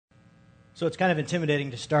So it's kind of intimidating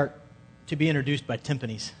to be introduced by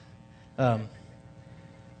timpanis. But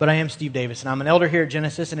I am Steve Davis, and I'm an elder here at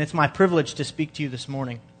Genesis, and it's my privilege to speak to you this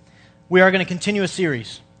morning. We are going to continue a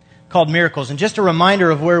series called Miracles. And just a reminder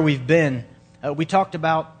of where we've been, we talked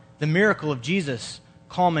about the miracle of Jesus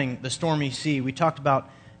calming the stormy sea. We talked about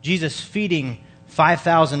Jesus feeding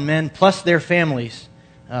 5,000 men plus their families.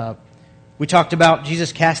 We talked about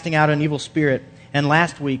Jesus casting out an evil spirit. And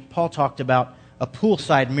last week, Paul talked about a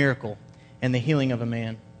poolside miracle and the healing of a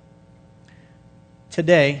man.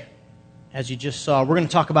 Today, as you just saw, we're going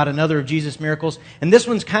to talk about another of Jesus' miracles. And this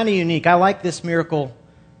one's kind of unique. I like this miracle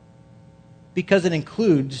because it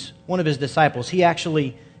includes one of his disciples.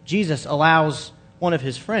 Jesus allows one of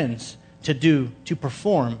his friends to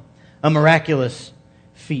perform a miraculous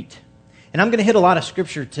feat. And I'm going to hit a lot of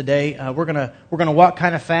scripture today. We're going to walk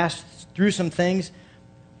kind of fast through some things.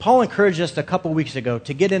 Paul encouraged us a couple weeks ago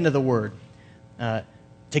to get into the Word.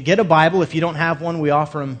 To get a Bible, if you don't have one, we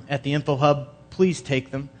offer them at the Info Hub. Please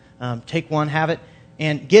take them. Take one, have it,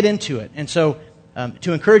 and get into it. And so,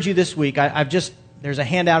 to encourage you this week, there's a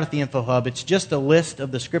handout at the Info Hub. It's just a list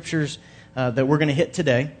of the scriptures that we're going to hit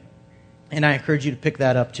today. And I encourage you to pick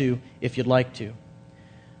that up too, if you'd like to.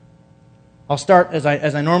 I'll start, as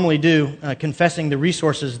I normally do, confessing the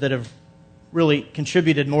resources that have really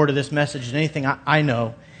contributed more to this message than anything I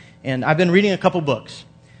know. And I've been reading a couple books.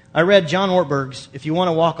 I read John Ortberg's If You Want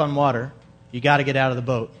to Walk on Water, You Got to Get Out of the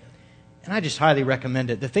Boat. And I just highly recommend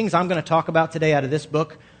it. The things I'm going to talk about today out of this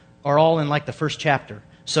book are all in like the first chapter.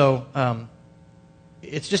 So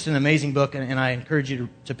it's just an amazing book, and I encourage you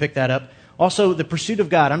to pick that up. Also, The Pursuit of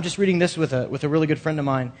God. I'm just reading this with a really good friend of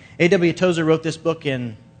mine. A.W. Tozer wrote this book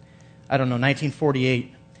in,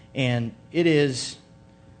 1948. And it is,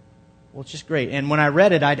 well, it's just great. And when I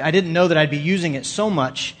read it, I didn't know that I'd be using it so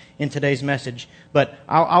much in today's message. But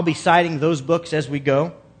I'll be citing those books as we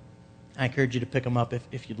go. I encourage you to pick them up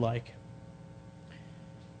if you'd like.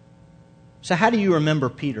 So how do you remember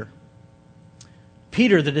Peter?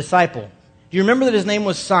 Peter, the disciple. Do you remember that his name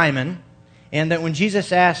was Simon? And that when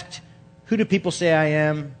Jesus asked, "Who do people say I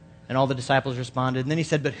am?" And all the disciples responded. And then he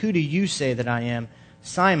said, "But who do you say that I am?"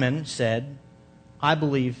 Simon said, "I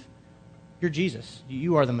believe you're Jesus.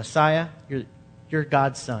 You are the Messiah. You're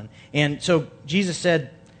God's son." And so Jesus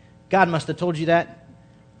said, "God must have told you that.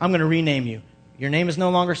 I'm going to rename you. Your name is no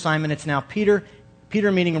longer Simon. It's now Peter.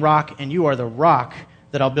 Peter meaning rock, and you are the rock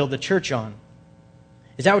that I'll build the church on."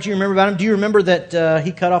 Is that what you remember about him? Do you remember that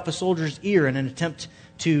he cut off a soldier's ear in an attempt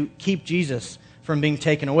to keep Jesus from being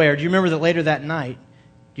taken away? Or do you remember that later that night,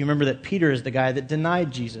 do you remember that Peter is the guy that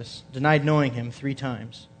denied Jesus, denied knowing him 3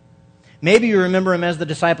 times? Maybe you remember him as the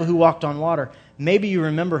disciple who walked on water. Maybe you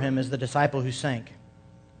remember him as the disciple who sank.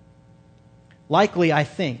 Likely, I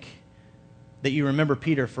think, that you remember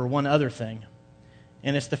Peter for one other thing.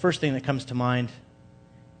 And it's the first thing that comes to mind.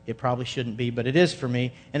 It probably shouldn't be, but it is for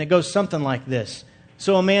me. And it goes something like this.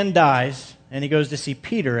 So a man dies, and he goes to see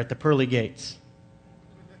Peter at the pearly gates.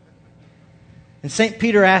 And St.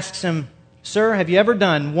 Peter asks him, "Sir, have you ever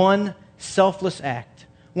done one selfless act,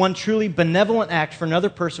 one truly benevolent act for another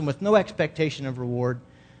person with no expectation of reward?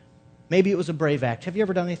 Maybe it was a brave act. Have you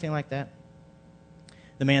ever done anything like that?"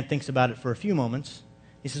 The man thinks about it for a few moments.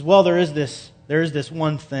 He says, "Well, there is this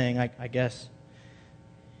one thing, I guess."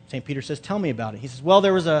 St. Peter says, "Tell me about it." He says, "Well,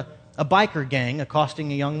 there was a biker gang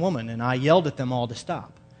accosting a young woman, and I yelled at them all to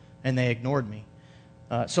stop, and they ignored me.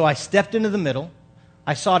 So I stepped into the middle.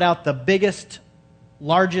 I sought out the biggest,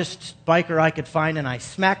 largest biker I could find, and I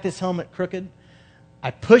smacked his helmet crooked.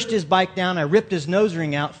 I pushed his bike down, I ripped his nose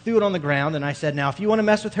ring out, threw it on the ground, and I said, 'Now, if you want to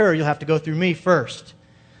mess with her, you'll have to go through me first.'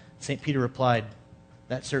 St. Peter replied,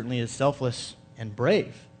 'That certainly is selfless and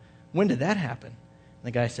brave. When did that happen?' And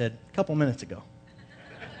the guy said, 'A couple minutes ago.'"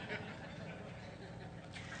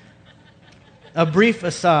 A brief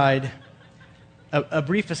aside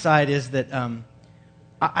is that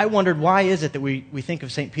I wondered, why is it that we think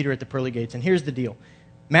of St. Peter at the pearly gates? And here's the deal.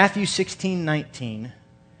 Matthew 16:19,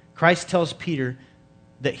 Christ tells Peter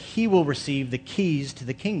that he will receive the keys to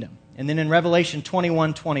the kingdom. And then in Revelation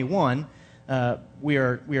 21:21, we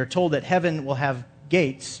are told that heaven will have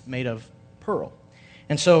gates made of pearl.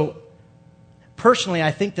 And so, personally,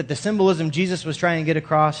 I think that the symbolism Jesus was trying to get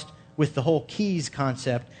across with the whole keys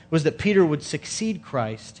concept was that Peter would succeed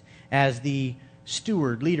Christ as the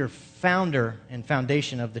steward, leader, founder, and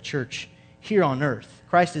foundation of the church here on earth.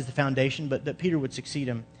 Christ is the foundation, but that Peter would succeed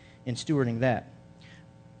him in stewarding that.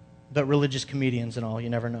 But religious comedians and all, you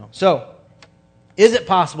never know. So, is it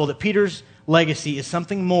possible that Peter's legacy is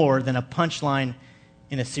something more than a punchline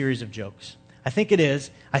in a series of jokes? I think it is.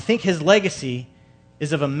 I think his legacy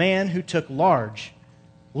is of a man who took large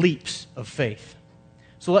leaps of faith.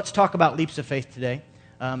 So let's talk about leaps of faith today.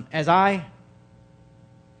 As I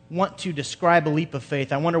want to describe a leap of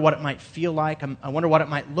faith, I wonder what it might feel like. I wonder what it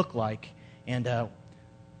might look like. And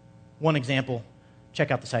one example,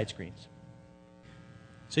 check out the side screens.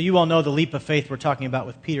 So you all know the leap of faith we're talking about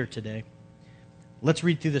with Peter today. Let's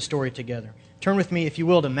read through the story together. Turn with me, if you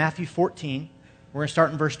will, to Matthew 14. We're going to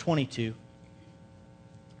start in verse 22.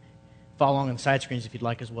 Follow along on the side screens if you'd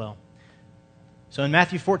like as well. So in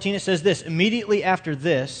Matthew 14 it says this, "Immediately after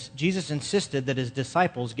this, Jesus insisted that his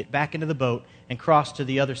disciples get back into the boat and cross to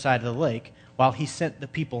the other side of the lake while he sent the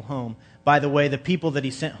people home." By the way, the people that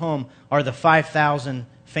he sent home are the 5,000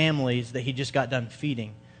 families that he just got done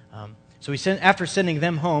feeding. So after sending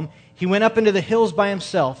them home, he went up into the hills by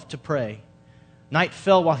himself to pray. Night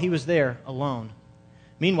fell while he was there alone.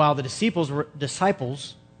 Meanwhile, the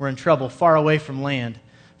disciples were in trouble far away from land,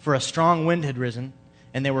 for a strong wind had risen,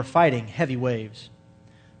 and they were fighting heavy waves.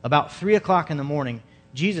 About 3 o'clock in the morning,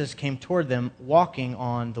 Jesus came toward them walking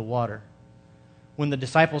on the water. When the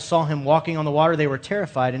disciples saw him walking on the water, they were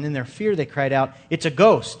terrified, and in their fear they cried out, "It's a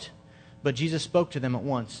ghost!" But Jesus spoke to them at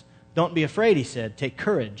once. "Don't be afraid," he said. "Take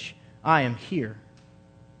courage. I am here."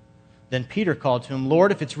 Then Peter called to him,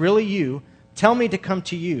 "Lord, if it's really you, tell me to come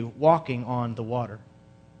to you walking on the water."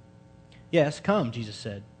 "Yes, come," Jesus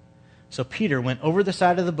said. So Peter went over the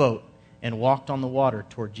side of the boat and walked on the water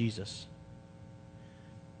toward Jesus.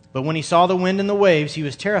 But when he saw the wind and the waves, he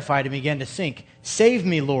was terrified and began to sink. "Save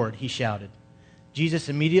me, Lord," he shouted. Jesus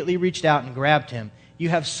immediately reached out and grabbed him. "You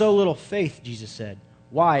have so little faith," Jesus said.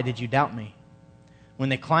 "Why did you doubt me?" When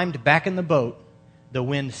they climbed back in the boat, the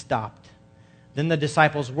wind stopped. Then the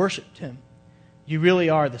disciples worshipped him. "You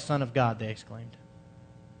really are the Son of God," they exclaimed.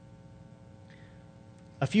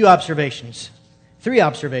 A few observations, 3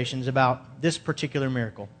 observations about this particular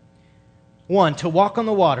miracle. 1, to walk on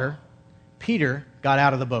the water, Peter got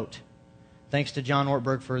out of the boat. Thanks to John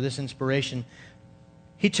Ortberg for this inspiration.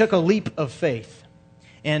 He took a leap of faith.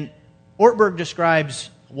 And Ortberg describes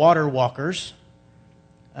water walkers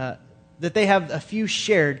that they have a few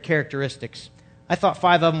shared characteristics. I thought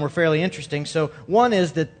 5 of them were fairly interesting. So one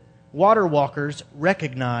is that water walkers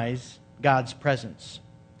recognize God's presence.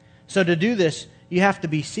 So to do this, you have to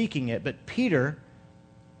be seeking it. But Peter,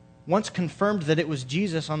 once confirmed that it was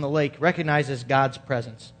Jesus on the lake, recognizes God's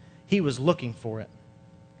presence. He was looking for it.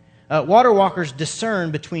 Water walkers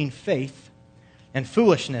discern between faith and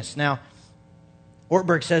foolishness. Now,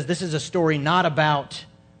 Ortberg says this is a story not about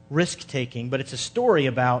risk-taking, but it's a story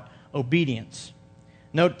about obedience.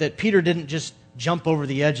 Note that Peter didn't just jump over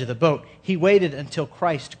the edge of the boat. He waited until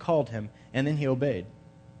Christ called him, and then he obeyed.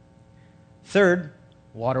 Third,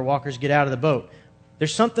 water walkers get out of the boat.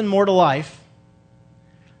 There's something more to life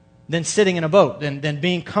than sitting in a boat, than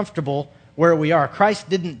being comfortable where we are. Christ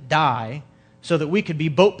didn't die so that we could be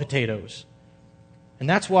boat potatoes. And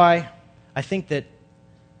that's why I think that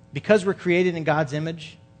because we're created in God's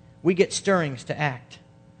image, we get stirrings to act,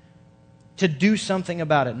 to do something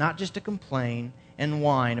about it, not just to complain and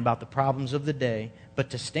whine about the problems of the day, but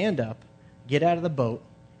to stand up, get out of the boat,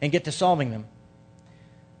 and get to solving them.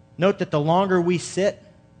 Note that the longer we sit,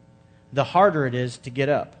 the harder it is to get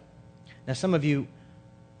up. Now, some of you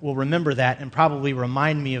will remember that and probably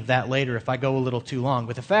remind me of that later if I go a little too long.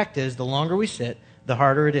 But the fact is, the longer we sit, the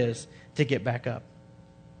harder it is to get back up.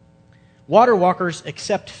 Water walkers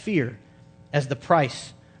accept fear as the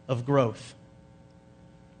price of growth.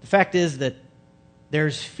 The fact is that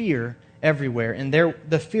there's fear everywhere, and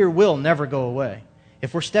the fear will never go away.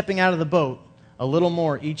 If we're stepping out of the boat a little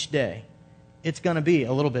more each day, it's going to be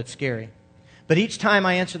a little bit scary. But each time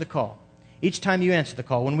I answer the call, each time you answer the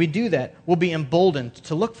call, when we do that, we'll be emboldened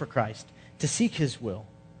to look for Christ, to seek His will,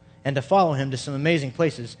 and to follow Him to some amazing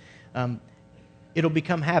places. It'll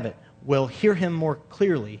become habit. We'll hear Him more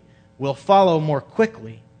clearly. We'll follow more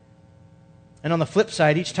quickly. And on the flip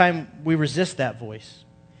side, each time we resist that voice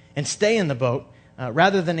and stay in the boat,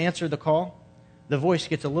 rather than answer the call, the voice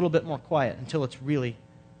gets a little bit more quiet until it's really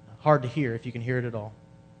hard to hear, if you can hear it at all.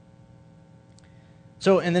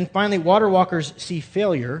 So, and then finally, water walkers see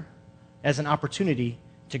failure as an opportunity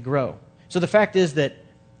to grow. So the fact is that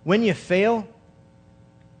when you fail,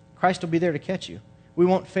 Christ will be there to catch you. We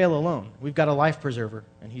won't fail alone. We've got a life preserver,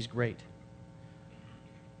 and He's great.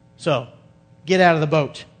 So, get out of the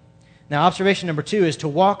boat. Now, observation number 2 is to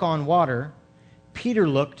walk on water. Peter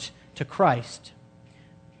looked to Christ.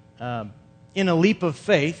 In a leap of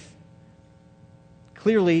faith,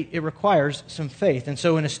 clearly it requires some faith. And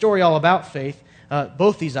so in a story all about faith,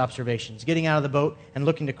 both these observations, getting out of the boat and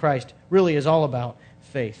looking to Christ, really is all about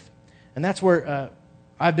faith. And that's where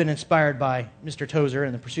I've been inspired by Mr. Tozer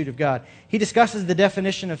in The Pursuit of God. He discusses the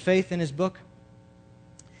definition of faith in his book.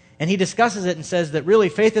 And he discusses it and says that really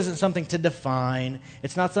faith isn't something to define.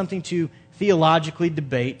 It's not something to theologically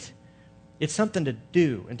debate. It's something to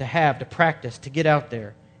do and to have, to practice, to get out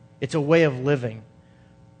there. It's a way of living.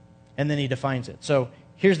 And then he defines it. So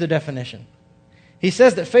here's the definition. He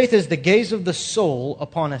says that faith is the gaze of the soul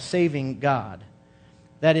upon a saving God.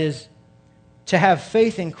 That is, to have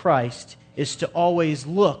faith in Christ is to always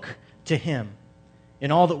look to Him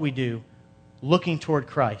in all that we do, looking toward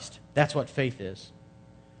Christ. That's what faith is.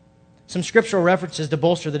 Some scriptural references to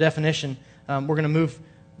bolster the definition. We're going to move,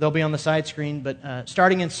 they'll be on the side screen, but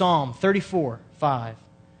starting in Psalm 34:5.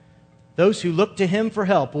 Those who look to Him for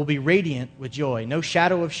help will be radiant with joy. No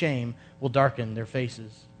shadow of shame will darken their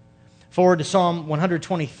faces. Forward to Psalm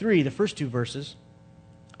 123, the first two verses.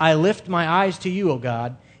 I lift my eyes to you, O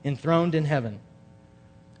God, enthroned in heaven.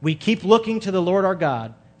 We keep looking to the Lord our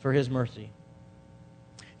God for His mercy.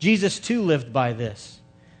 Jesus too lived by this.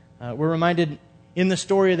 We're reminded in the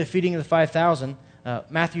story of the feeding of the 5,000,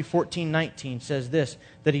 Matthew 14:19 says this,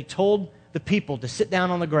 that He told the people to sit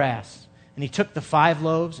down on the grass, and He took the 5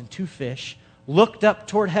 loaves and 2 fish, looked up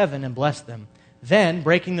toward heaven and blessed them. Then,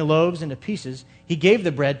 breaking the loaves into pieces, He gave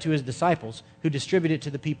the bread to His disciples, who distributed it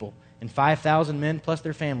to the people. And 5,000 men plus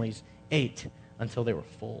their families ate until they were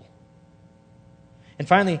full. And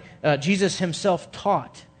finally, Jesus Himself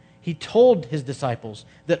taught. He told His disciples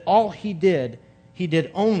that all He did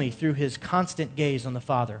only through His constant gaze on the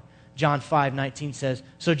Father. John 5:19 says,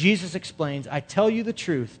 so Jesus explains, I tell you the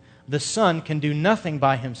truth, the Son can do nothing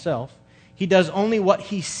by Himself. He does only what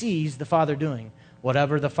He sees the Father doing.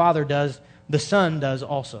 Whatever the Father does, the Son does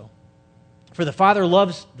also. For the Father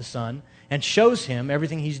loves the Son and shows Him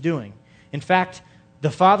everything He's doing. In fact,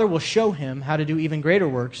 the Father will show Him how to do even greater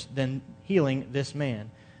works than healing this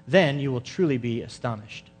man. Then you will truly be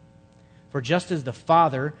astonished. For just as the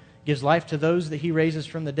Father gives life to those that He raises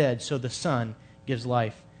from the dead, so the Son gives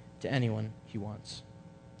life to anyone He wants.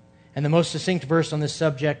 And the most succinct verse on this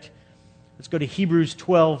subject, let's go to Hebrews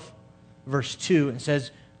 12, verse 2. It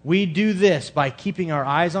says, we do this by keeping our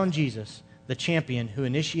eyes on Jesus, the champion who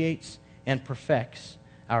initiates and perfects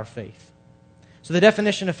our faith. So the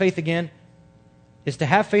definition of faith again is to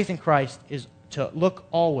have faith in Christ is to look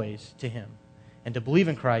always to Him. And to believe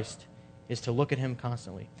in Christ is to look at Him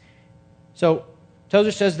constantly. So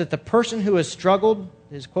Tozer says that the person who has struggled,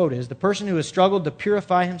 his quote is, the person who has struggled to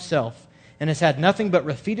purify himself and has had nothing but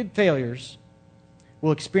repeated failures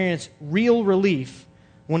will experience real relief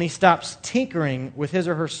when he stops tinkering with his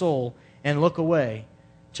or her soul and look away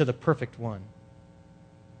to the perfect one.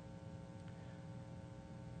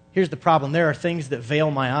 Here's the problem. There are things that veil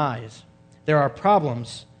my eyes. There are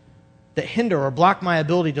problems that hinder or block my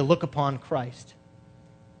ability to look upon Christ.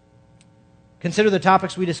 Consider the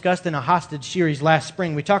topics we discussed in a hostage series last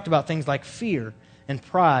spring. We talked about things like fear and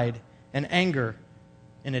pride and anger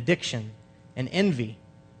and addiction and envy.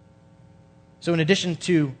 So in addition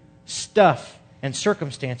to stuff and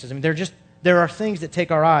circumstances, there are things that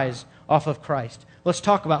take our eyes off of Christ. Let's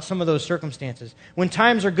talk about some of those circumstances. When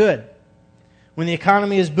times are good, when the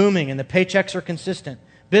economy is booming and the paychecks are consistent,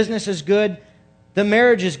 business is good, the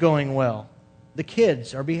marriage is going well, the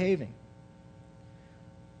kids are behaving.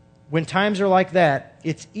 When times are like that,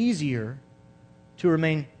 it's easier to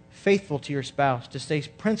remain faithful to your spouse, to stay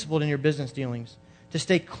principled in your business dealings, to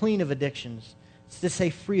stay clean of addictions, to stay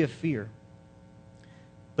free of fear.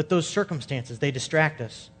 But those circumstances, they distract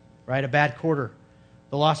us, right? A bad quarter,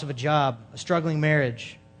 the loss of a job, a struggling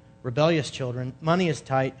marriage, rebellious children, money is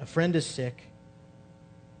tight, a friend is sick.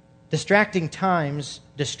 Distracting times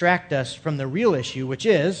distract us from the real issue, which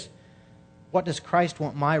is, what does Christ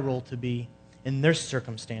want my role to be in this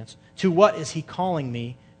circumstance? To what is He calling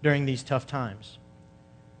me during these tough times?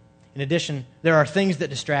 In addition, there are things that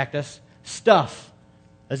distract us. Stuff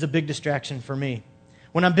is a big distraction for me.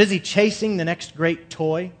 When I'm busy chasing the next great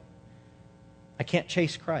toy, I can't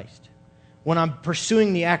chase Christ. When I'm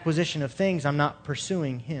pursuing the acquisition of things, I'm not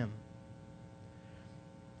pursuing Him.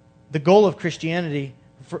 The goal of Christianity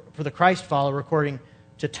for the Christ follower, according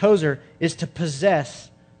to Tozer, is to possess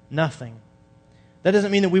nothing. That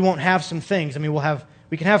doesn't mean that we won't have some things.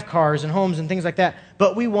 We can have cars and homes and things like that,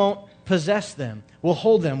 but we won't possess them. We'll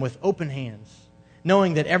hold them with open hands,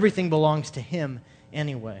 knowing that everything belongs to Him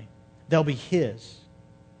anyway. They'll be His.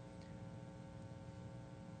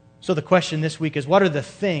 So the question this week is, what are the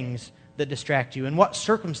things that distract you? And what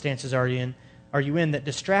circumstances are you in that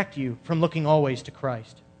distract you from looking always to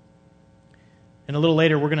Christ? And a little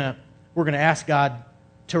later, we're going to ask God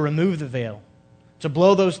to remove the veil, to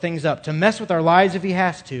blow those things up, to mess with our lives if He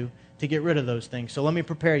has to get rid of those things. So let me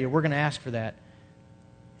prepare you. We're going to ask for that,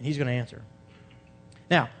 and He's going to answer.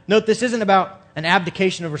 Now, note this isn't about an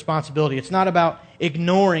abdication of responsibility. It's not about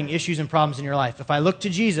ignoring issues and problems in your life. If I look to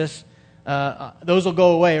Jesus, those will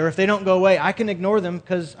go away. Or if they don't go away, I can ignore them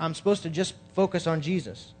because I'm supposed to just focus on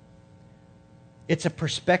Jesus. It's a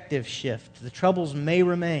perspective shift. The troubles may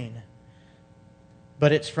remain,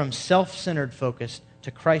 but it's from self-centered focus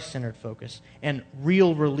to Christ-centered focus. And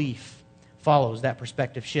real relief follows that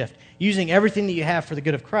perspective shift. Using everything that you have for the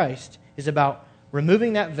good of Christ is about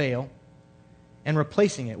removing that veil and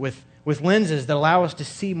replacing it with lenses that allow us to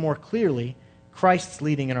see more clearly Christ's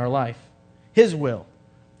leading in our life, His will,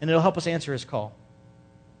 and it'll help us answer His call.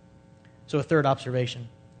 So a third observation.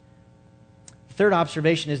 The third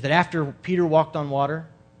observation is that after Peter walked on water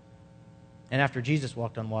and after Jesus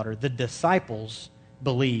walked on water, the disciples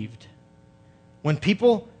believed. When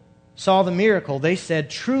people saw the miracle, they said,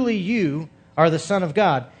 "Truly you are the Son of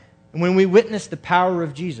God." And when we witness the power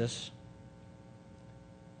of Jesus,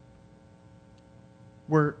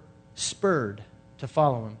 we're spurred to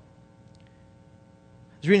follow Him.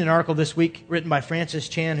 I was reading an article this week written by Francis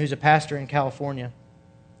Chan, who's a pastor in California.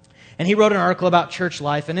 And he wrote an article about church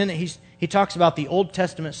life, and in it he talks about the Old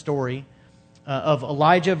Testament story of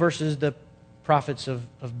Elijah versus the prophets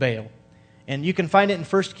of Baal. And you can find it in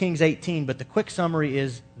 1 Kings 18, but the quick summary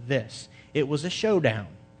is this. It was a showdown.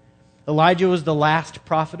 Elijah was the last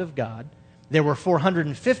prophet of God. There were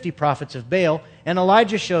 450 prophets of Baal, and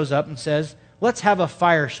Elijah shows up and says, "Let's have a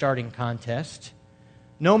fire starting contest.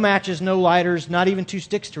 No matches, no lighters, not even 2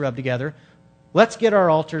 sticks to rub together. Let's get our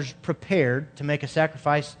altars prepared to make a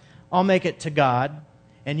sacrifice. I'll make it to God,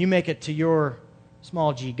 and you make it to your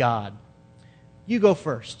small g God. You go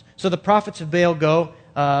first." So the prophets of Baal go.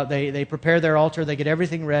 They prepare their altar. They get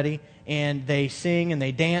everything ready, and they sing, and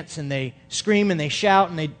they dance, and they scream, and they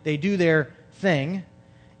shout, and they do their thing.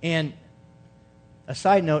 And a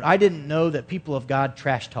side note, I didn't know that people of God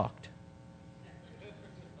trash talked.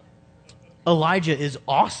 Elijah is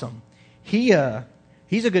awesome. He's a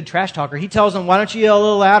good trash talker. He tells them, "Why don't you yell a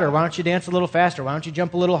little louder? Why don't you dance a little faster? Why don't you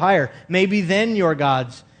jump a little higher? Maybe then your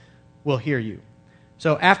gods will hear you."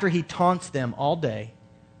 So after he taunts them all day,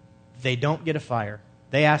 they don't get a fire.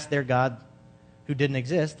 They ask their God, who didn't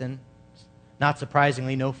exist, and not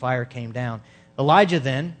surprisingly, no fire came down. Elijah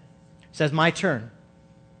then says, "My turn.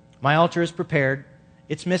 My altar is prepared.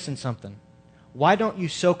 It's missing something. Why don't you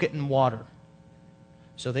soak it in water?"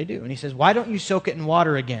 So they do. And he says, "Why don't you soak it in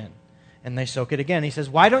water again?" And they soak it again. He says,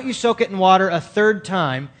 "Why don't you soak it in water a third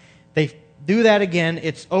time?" They do that again.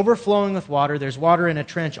 It's overflowing with water. There's water in a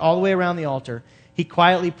trench all the way around the altar. He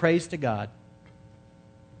quietly prays to God.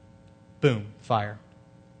 Boom, fire.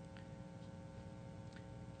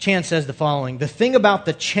 Chan says the following: "The thing about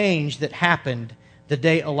the change that happened the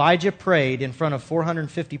day Elijah prayed in front of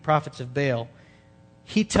 450 prophets of Baal,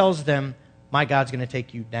 he tells them, 'My God's going to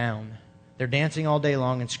take you down.' They're dancing all day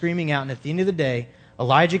long and screaming out, and at the end of the day,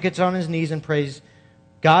 Elijah gets on his knees and prays,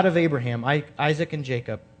 'God of Abraham, Isaac, and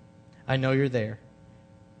Jacob, I know you're there.'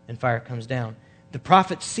 And fire comes down." The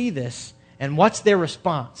prophets see this, and what's their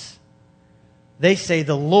response? They say,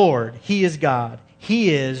 "The Lord, He is God. He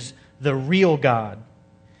is the real God."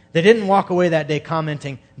 They didn't walk away that day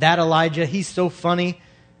commenting, "That Elijah, he's so funny,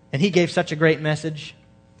 and he gave such a great message."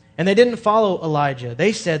 And they didn't follow Elijah.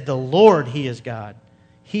 They said, "The Lord, He is God.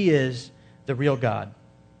 He is the real God."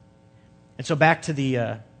 And so back to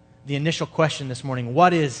the initial question this morning: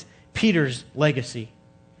 what is Peter's legacy?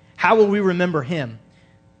 How will we remember him?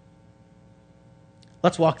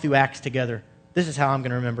 Let's walk through Acts together. This is how I'm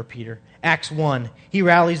going to remember Peter. Acts 1, he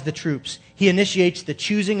rallies the troops. He initiates the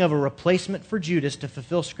choosing of a replacement for Judas to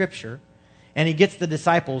fulfill Scripture, and he gets the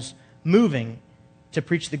disciples moving to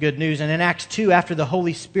preach the good news. And in Acts 2, after the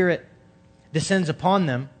Holy Spirit descends upon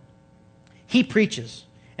them, he preaches,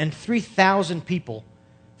 and 3,000 people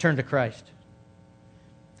turn to Christ.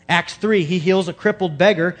 Acts 3, he heals a crippled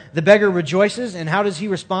beggar. The beggar rejoices, and how does he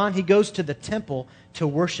respond? He goes to the temple to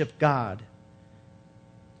worship God.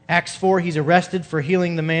 Acts 4, he's arrested for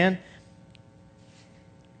healing the man,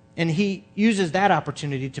 and he uses that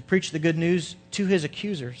opportunity to preach the good news to his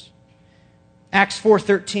accusers. Acts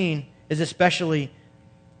 4:13 is especially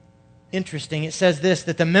interesting. It says this,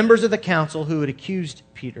 that the members of the council who had accused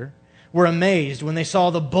Peter were amazed when they saw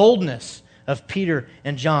the boldness of Peter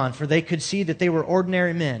and John, for they could see that they were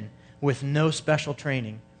ordinary men with no special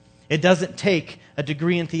training. It doesn't take a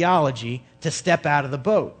degree in theology to step out of the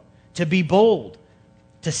boat, to be bold,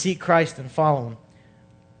 to seek Christ and follow Him.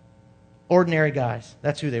 Ordinary guys.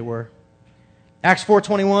 That's who they were. Acts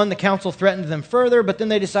 4:21, the council threatened them further, but then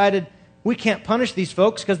they decided, we can't punish these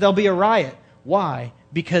folks because there'll be a riot. Why?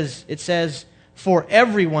 Because it says, for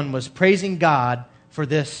everyone was praising God for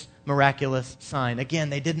this miraculous sign.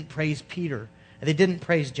 Again, they didn't praise Peter. They didn't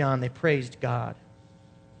praise John, they praised God.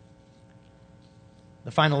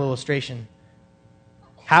 The final illustration.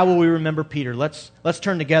 How will we remember Peter? Let's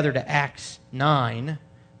turn together to Acts 9,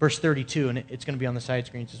 verse 32, and it's going to be on the side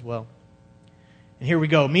screens as well. And here we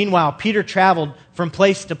go. Meanwhile, Peter traveled from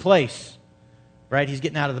place to place. Right? He's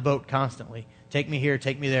getting out of the boat constantly. Take me here,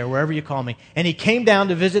 take me there, wherever you call me. And he came down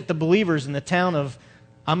to visit the believers in the town of,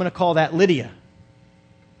 I'm going to call that Lydia.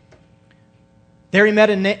 There he met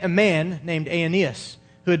a man named Aeneas,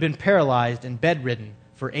 who had been paralyzed and bedridden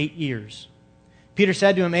for 8 years. Peter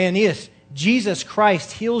said to him, Aeneas, Jesus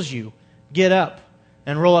Christ heals you. Get up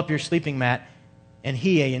and roll up your sleeping mat. And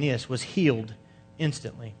he, Aeneas, was healed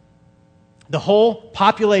instantly. The whole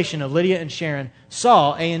population of Lydia and Sharon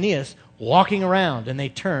saw Aeneas walking around, and they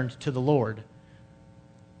turned to the Lord.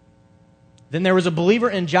 Then there was a believer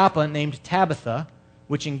in Joppa named Tabitha,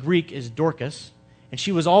 which in Greek is Dorcas, and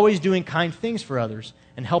she was always doing kind things for others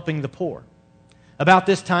and helping the poor. About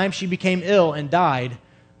this time she became ill and died.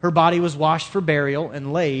 Her body was washed for burial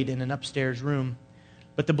and laid in an upstairs room.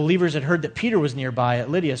 But the believers had heard that Peter was nearby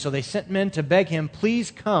at Lydia, so they sent men to beg him,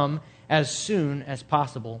 please come as soon as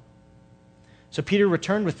possible. So Peter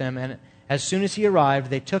returned with them, and as soon as he arrived,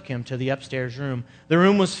 they took him to the upstairs room. The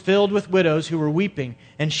room was filled with widows who were weeping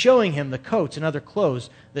and showing him the coats and other clothes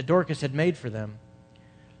that Dorcas had made for them.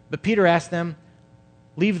 But Peter asked them,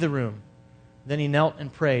 leave the room. Then he knelt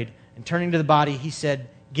and prayed, and turning to the body, he said,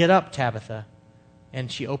 get up, Tabitha. And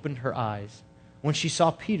she opened her eyes. When she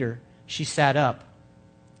saw Peter, she sat up.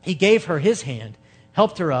 He gave her his hand,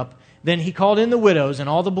 helped her up. Then he called in the widows and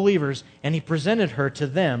all the believers, and he presented her to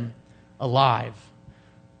them alive.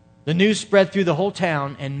 The news spread through the whole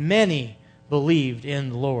town, and many believed in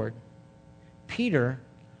the Lord. Peter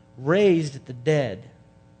raised the dead,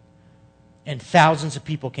 and thousands of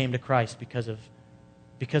people came to Christ because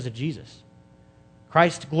of Jesus.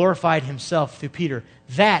 Christ glorified himself through Peter.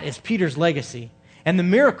 That is Peter's legacy. And the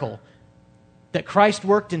miracle that Christ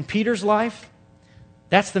worked in Peter's life,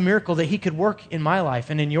 that's the miracle that he could work in my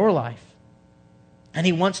life and in your life. And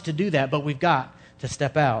he wants to do that, but we've got to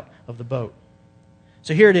step out of the boat.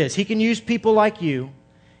 So here it is. He can use people like you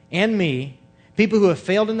and me, people who have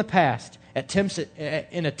failed in the past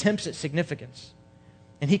in attempts at significance.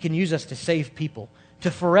 And he can use us to save people,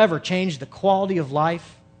 to forever change the quality of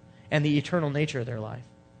life and the eternal nature of their life.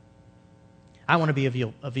 I want to be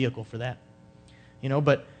a vehicle for that.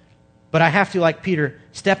 But I have to, like Peter,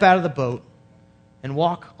 step out of the boat and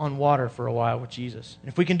walk on water for a while with Jesus. And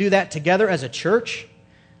if we can do that together as a church,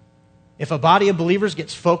 if a body of believers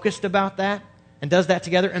gets focused about that and does that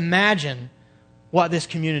together, imagine what this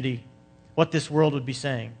community, what this world would be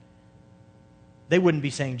saying. They wouldn't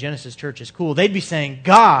be saying Genesis Church is cool. They'd be saying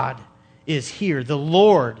God is here. The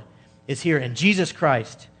Lord is here, and Jesus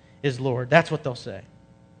Christ is Lord. That's what they'll say.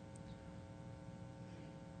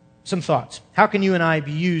 Some thoughts. How can you and I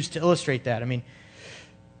be used to illustrate that?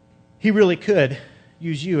 He really could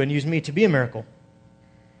use you and use me to be a miracle.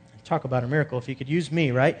 Talk about a miracle if he could use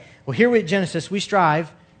me, right? Well, here at Genesis, we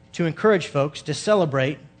strive to encourage folks to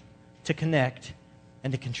celebrate, to connect,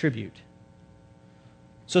 and to contribute.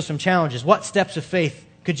 So some challenges. What steps of faith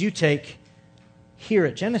could you take here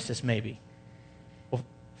at Genesis, maybe? Well,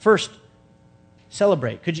 first,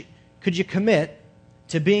 celebrate. Could you commit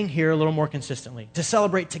to being here a little more consistently, to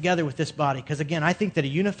celebrate together with this body? Because again, I think that a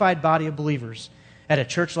unified body of believers at a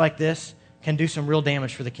church like this can do some real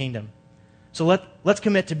damage for the kingdom. So let's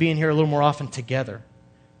commit to being here a little more often together.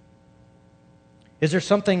 Is there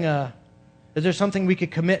something we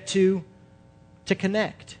could commit to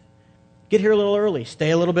connect? Get here a little early,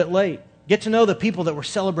 stay a little bit late. Get to know the people that we're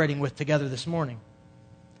celebrating with together this morning.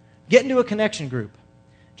 Get into a connection group.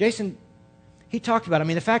 Jason, he talked about it.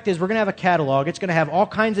 The fact is we're going to have a catalog. It's going to have all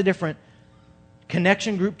kinds of different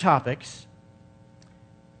connection group topics.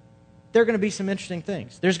 There are going to be some interesting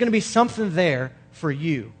things. There's going to be something there for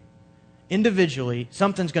you. Individually,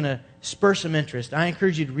 something's going to spur some interest. I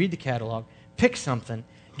encourage you to read the catalog, pick something,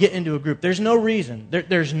 get into a group. There's no reason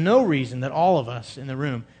that all of us in the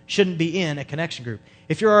room shouldn't be in a connection group.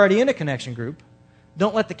 If you're already in a connection group,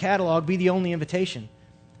 don't let the catalog be the only invitation.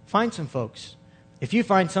 Find some folks. If you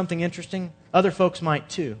find something interesting, other folks might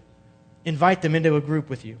too. Invite them into a group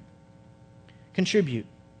with you. Contribute.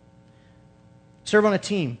 Serve on a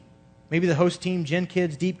team. Maybe the host team, Gen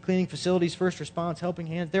Kids, Deep Cleaning Facilities, First Response, Helping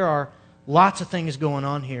Hands. There are lots of things going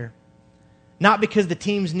on here. Not because the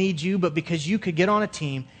teams need you, but because you could get on a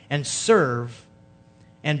team and serve.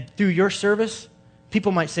 And through your service,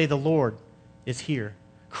 people might say the Lord is here.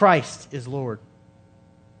 Christ is Lord.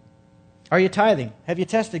 Are you tithing? Have you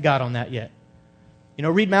tested God on that yet?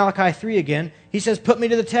 Read Malachi 3 again. He says, put me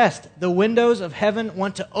to the test. The windows of heaven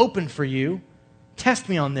want to open for you Test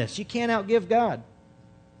me on this. You can't outgive God.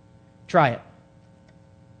 Try it.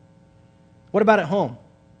 What about at home?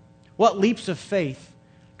 What leaps of faith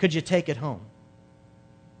could you take at home?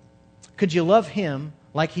 Could you love Him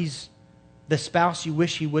like He's the spouse you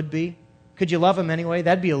wish He would be? Could you love Him anyway?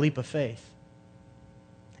 That'd be a leap of faith.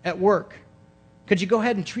 At work, could you go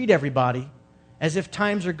ahead and treat everybody as if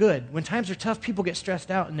times are good? When times are tough, people get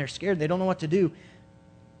stressed out and they're scared. They don't know what to do.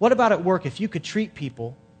 What about at work if you could treat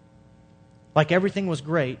people like everything was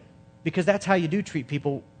great? Because that's how you do treat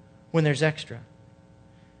people when there's extra.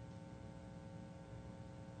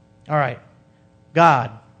 All right.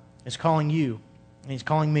 God is calling you, and He's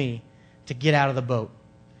calling me to get out of the boat.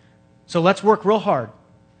 So let's work real hard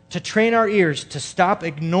to train our ears to stop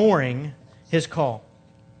ignoring His call.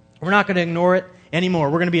 We're not going to ignore it anymore.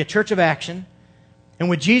 We're going to be a church of action. And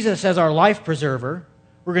with Jesus as our life preserver,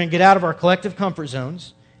 we're going to get out of our collective comfort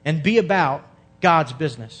zones and be about God's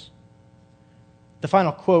business. The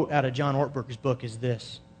final quote out of John Ortberg's book is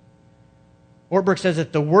this. Ortberg says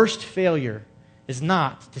that the worst failure is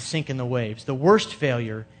not to sink in the waves. The worst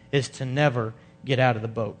failure is to never get out of the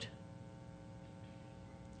boat.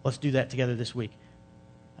 Let's do that together this week.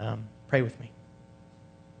 Pray with me.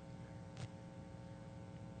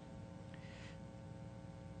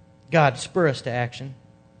 God, spur us to action.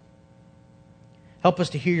 Help us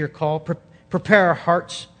to hear your call. Prepare our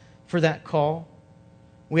hearts for that call.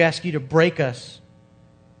 We ask you to break us,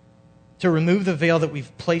 to remove the veil that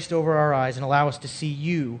we've placed over our eyes and allow us to see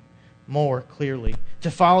you more clearly, to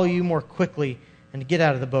follow you more quickly, and to get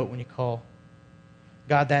out of the boat when you call.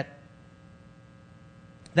 God, that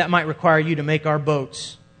might require you to make our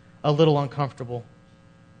boats a little uncomfortable.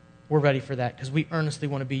 We're ready for that because we earnestly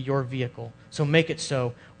want to be your vehicle. So make it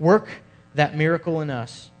so. Work that miracle in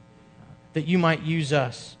us, that you might use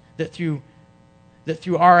us, that through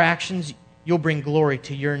our actions you'll bring glory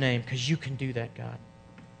to your name because you can do that, God.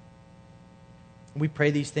 We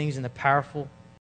pray these things in the powerful